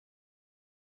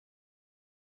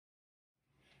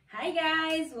Hi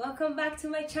guys, welcome back to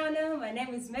my channel. My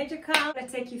name is Magical. I'm gonna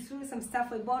take you through some stuff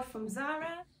I bought from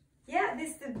Zara. Yeah,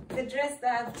 this is the dress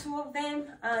that I have two of them,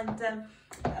 and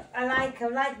I like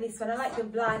this one. I like the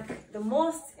black the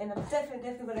most, and I'm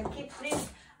definitely gonna keep this.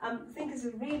 I think it's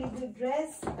a really good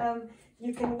dress.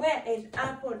 You can wear it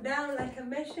up or down like I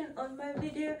mentioned on my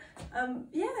video.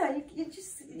 Yeah,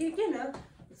 you know.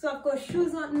 So I've got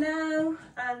shoes on now,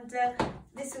 and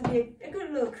this will be a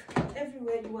good look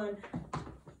everywhere you want,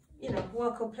 you know,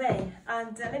 walk or play.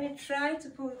 And let me try to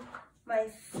put my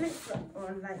flip-flop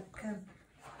on,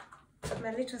 like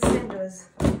my little sandals.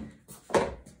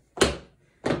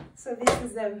 So this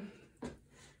is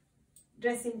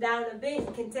dressing down a bit.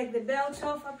 You can take the belt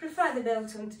off. I prefer the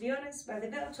belt on, to be honest, but the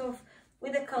belt off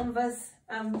with the Converse,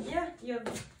 yeah, you're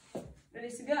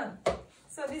ready to go.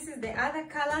 So this is the other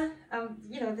color,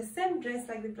 you know, the same dress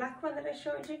like the black one that I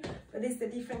showed you, but this is a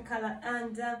different color,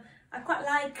 and I quite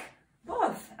like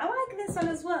both. I like this one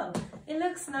as well. It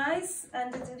looks nice,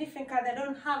 and it's a different color. I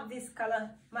don't have this color,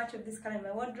 much of this color in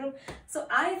my wardrobe, so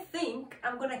I think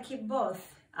I'm gonna keep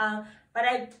both. But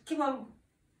I keep on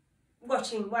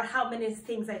watching how many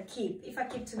things I keep. If I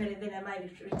keep too many, then I might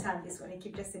return this one and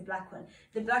keep just the black one.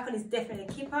 The black one is definitely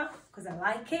a keeper because I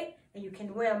like it, and you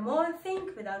can wear more, I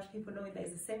think, without people knowing that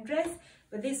it's the same dress.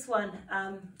 But this one,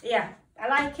 yeah, I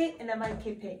like it and I might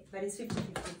keep it, but it's 50-50.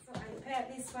 So I paired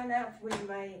this one up with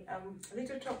my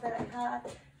little top that I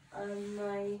had on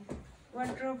my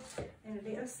wardrobe and a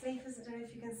little sleeves. I don't know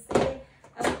if you can see it.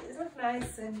 It looks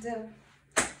nice, and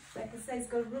like I said, it's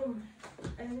got room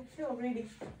and it feels really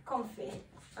comfy.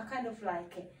 I kind of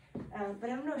like it, but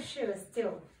I'm not sure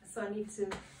still, so I need to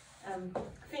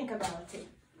think about it.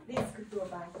 This could go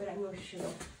back, but I'm not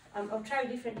sure. I'll try a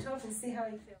different top and see how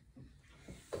it feels.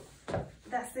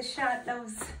 That's the shirt I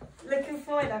was looking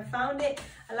for, and I found it.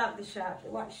 I love the shirt,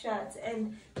 the white shirt,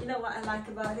 and you know what I like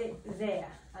about it? There,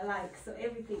 I like, so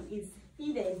everything is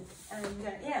hidden, and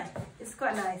yeah, it's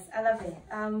quite nice. I love it.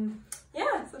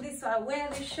 Yeah, so this, so I wear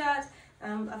this shirt.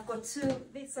 I've got two.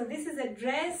 So this is a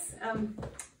dress.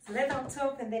 It's leather on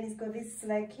top, and then it's got this,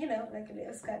 like, you know, like a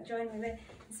little skirt joined with it.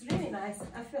 It's really nice.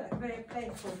 I feel like very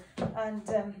playful,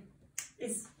 and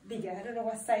it's bigger. I don't know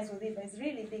what size will be, but it's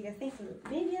really big. I think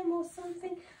medium or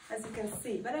something, as you can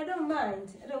see. But I don't mind.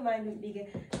 I don't mind it bigger.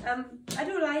 I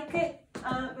do like it, but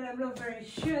I'm not very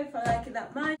sure if I like it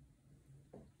that much.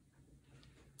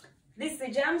 This is the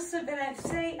jumpsuit that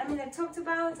I talked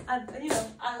about. You know,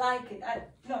 I like it.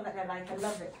 Not that I like it, I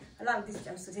love it. I love this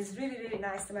jumpsuit. It's really, really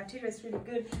nice. The material is really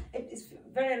good. It is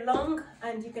very long,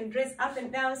 and you can dress up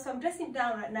and down. So I'm dressing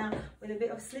down right now with a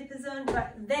bit of slippers on.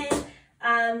 But then,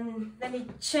 let me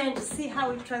change, see how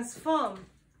it transforms.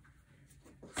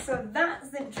 So that's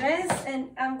the dress, and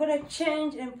I'm gonna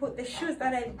change and put the shoes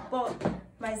that I bought,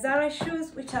 my Zara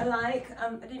shoes, which I like. I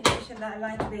didn't mention that I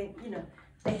like the, you know,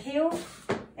 the heel.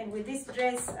 And with this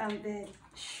dress, the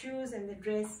shoes and the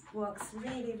dress works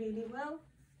really, really well.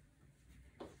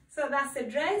 So that's the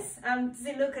dress. Does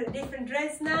it look at a different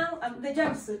dress now? The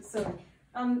jumpsuit, sorry.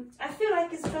 I feel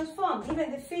like it's transformed.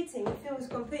 Even the fitting, it feels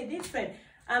completely different.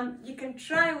 You can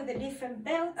try with a different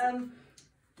belt.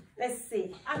 Let's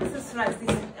see. Accessorize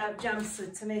this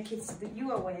jumpsuit to make it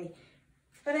your way.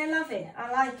 But I love it.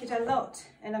 I like it a lot,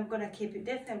 and I'm gonna keep it.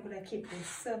 Definitely, I'm gonna keep this.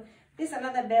 So this is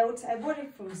another belt. I bought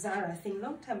it from Zara, I think, a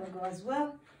long time ago as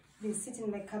well. Been sitting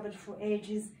in my cupboard for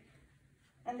ages.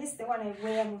 And this is the one I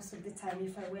wear most of the time.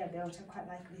 If I wear a belt, I quite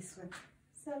like this one.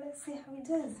 So let's see how it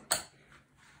does.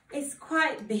 It's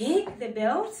quite big, the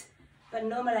belt, but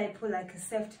normally I put like a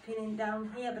safety pin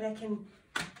down here, but I can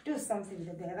do something with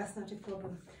the belt. That's not a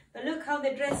problem. But look how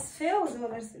the dress feels.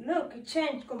 Look, it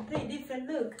changed, completely different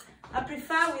look. I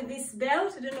prefer with this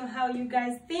belt. I don't know how you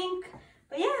guys think,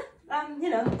 but yeah, you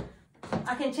know,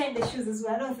 I can change the shoes as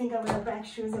well. I don't think I'm gonna buy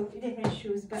shoes or different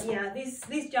shoes, but yeah, this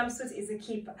jumpsuit is a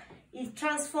keeper. It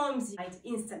transforms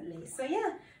you instantly. So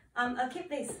yeah, I'll keep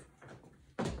this.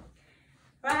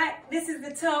 Right, this is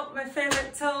the top, my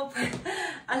favorite top.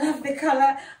 I love the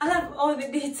color. I love all the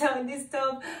detail in this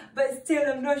top, but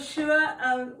still I'm not sure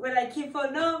will I keep or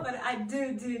not, but I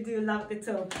do love the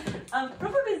top.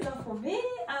 Probably it's not for me.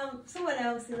 Someone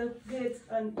else will look good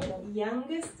on, you know,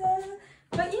 younger stuff.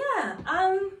 But yeah,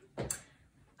 I'll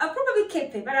probably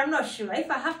keep it, but I'm not sure. If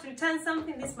I have to return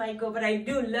something, this might go, but I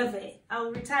do love it.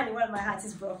 I'll return it when my heart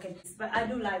is broken. But I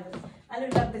do love it. I do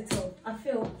love the top. I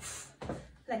feel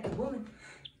like a woman.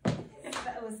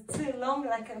 That was too long,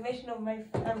 like I mentioned on my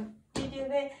video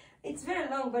there. It's very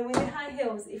long, but with the high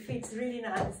heels, it fits really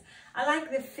nice. I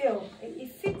like the feel.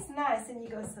 It fits nice, and you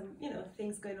got some, you know,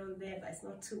 things going on there, but it's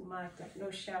not too much, like no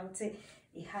shouting.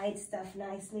 It hides stuff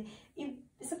nicely.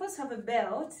 it's supposed to have a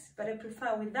belt, but I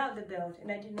prefer without the belt,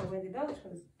 and I didn't know where the belt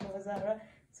was Zara.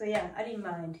 So yeah, I didn't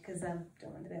mind because I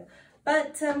don't want the belt.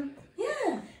 But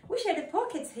yeah, wish I had the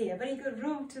pockets here, but you got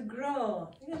room to grow.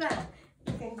 Look at that.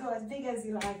 You can go as big as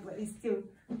you like, but it still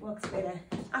works better.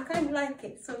 I kind of like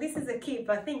it. So this is a keep.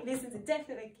 I think this is a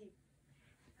definite keep.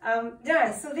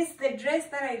 Yeah, so this is the dress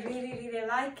that I really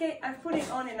like it. I put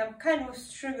it on and I'm kind of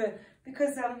struggling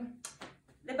because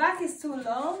the back is too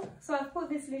long. So I put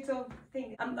this little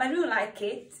thing. I do like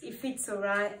it. It fits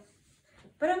alright.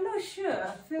 But I'm not sure.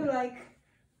 I feel like...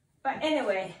 But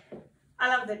anyway,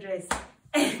 I love the dress.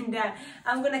 And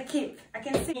I'm gonna keep... I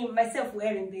can see myself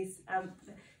wearing this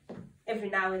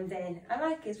every now and then. I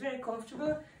like it. It's very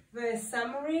comfortable, very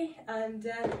summery, and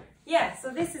yeah, so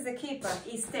this is a keeper.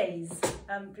 It stays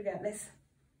regardless.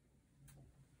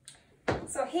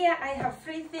 So here I have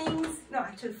 3 things, no,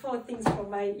 actually 4 things for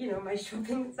my, my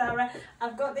shopping Zara.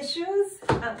 I've got the shoes,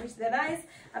 which they're nice.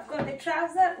 I've got the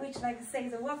trouser, which, like I say,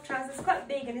 is a work trouser. It's quite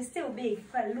big and it's still big,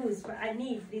 quite loose, but I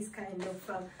need this kind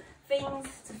of things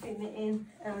to fit me in.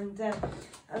 And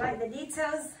I like the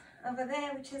details over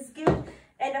there, which is good.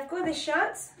 And I've got the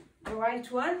shirts, the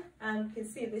white one. You can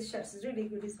see this shirt is really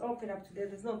good. It's open up to there.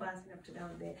 There's no button up to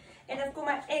down there. And I've got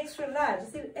my extra large.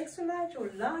 Is it extra large or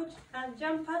large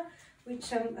jumper?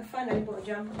 Which I finally bought a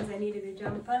jumper because I needed a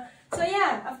jumper. So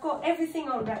yeah, I've got everything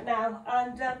on right now,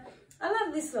 and I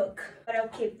love this look. But I'll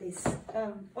keep this,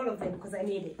 all of them, because I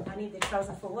need it. I need the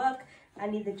trouser for work. I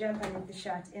need the jumper. I need the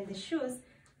shirt and the shoes.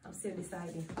 I'm still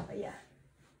deciding. But yeah.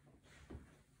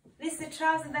 This is the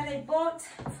trouser that I bought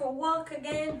for work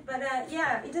again, but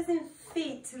yeah, it doesn't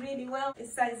fit really well.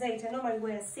 It's size 8, I normally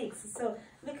wear 6, so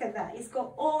look at that. It's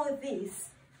got all this,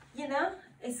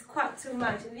 it's quite too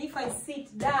much. And if I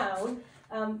sit down,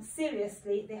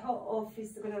 seriously, the whole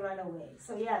office is going to run away.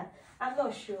 So yeah, I'm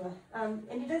not sure. And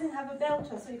it doesn't have a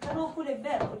belt on, so you cannot put a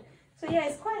belt. So yeah,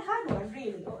 it's quite a hard one,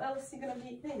 really, or else you're going to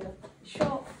be,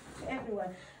 short to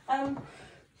everyone.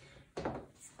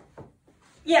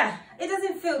 Yeah, it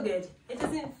doesn't feel good. It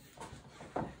doesn't...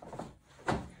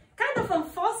 Kind of I'm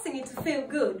forcing it to feel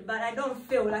good, but I don't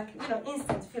feel like,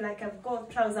 instant feel like I've got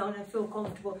trousers on and feel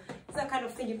comfortable. It's that kind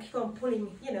of thing you keep on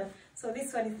pulling, So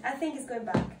this one, I think it's going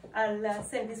back. I'll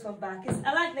send this one back.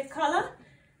 I like the color,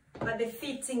 but the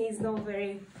fitting is not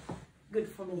very good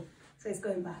for me. So it's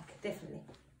going back, definitely.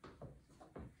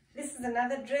 This is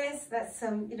another dress that's, I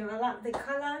like the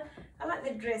color, I like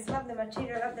the dress, I love the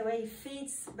material, I like the way it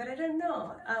fits, but I don't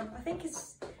know, I think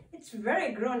it's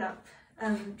very grown-up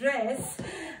dress.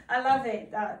 I love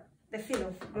it, the feel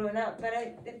of grown up, but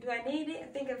do I need it? I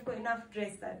think I've got enough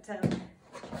dress that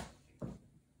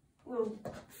will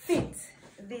fit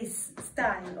this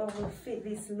style or will fit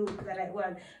this look that I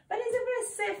want. But it's a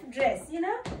very safe dress,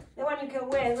 the one you can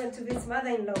wear when to visit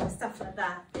mother-in-law and stuff like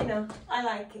that. I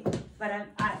like it, but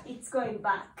it's going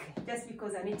back just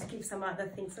because I need to keep some other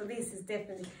things. So this is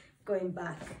definitely going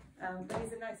back. But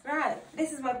it's a nice, right?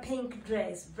 This is my pink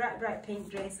dress, bright pink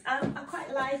dress. I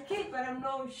quite like it, but I'm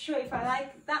not sure if I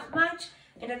like it that much,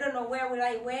 and I don't know where will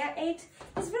I wear it.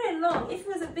 It's very long. If it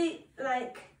was a bit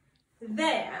like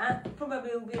there, probably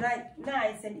it would be like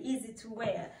nice and easy to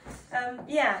wear.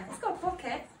 Yeah, it's got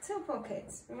pockets, 2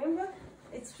 pockets, remember?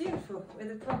 It's beautiful with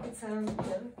the pockets and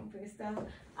pretty stuff.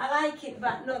 I like it,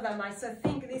 but not that much. So I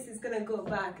think this is gonna go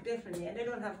back definitely, and I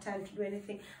don't have time to do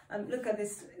anything. Look at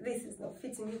this. This is not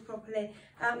fitting me properly.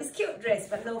 It's a cute dress,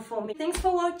 but no for me. Thanks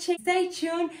for watching. Stay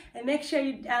tuned and make sure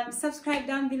you subscribe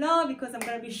down below, because I'm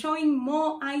gonna be showing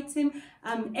more items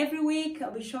every week.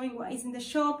 I'll be showing what is in the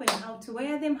shop and how to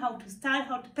wear them, how to style,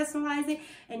 how to personalize it,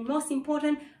 and most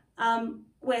important,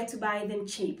 where to buy them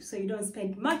cheap, so you don't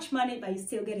spend much money but you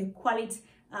still get a quality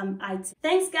item.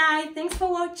 Thanks guys, thanks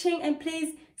for watching, and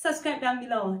please subscribe down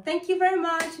below. Thank you very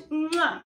much. Mwah.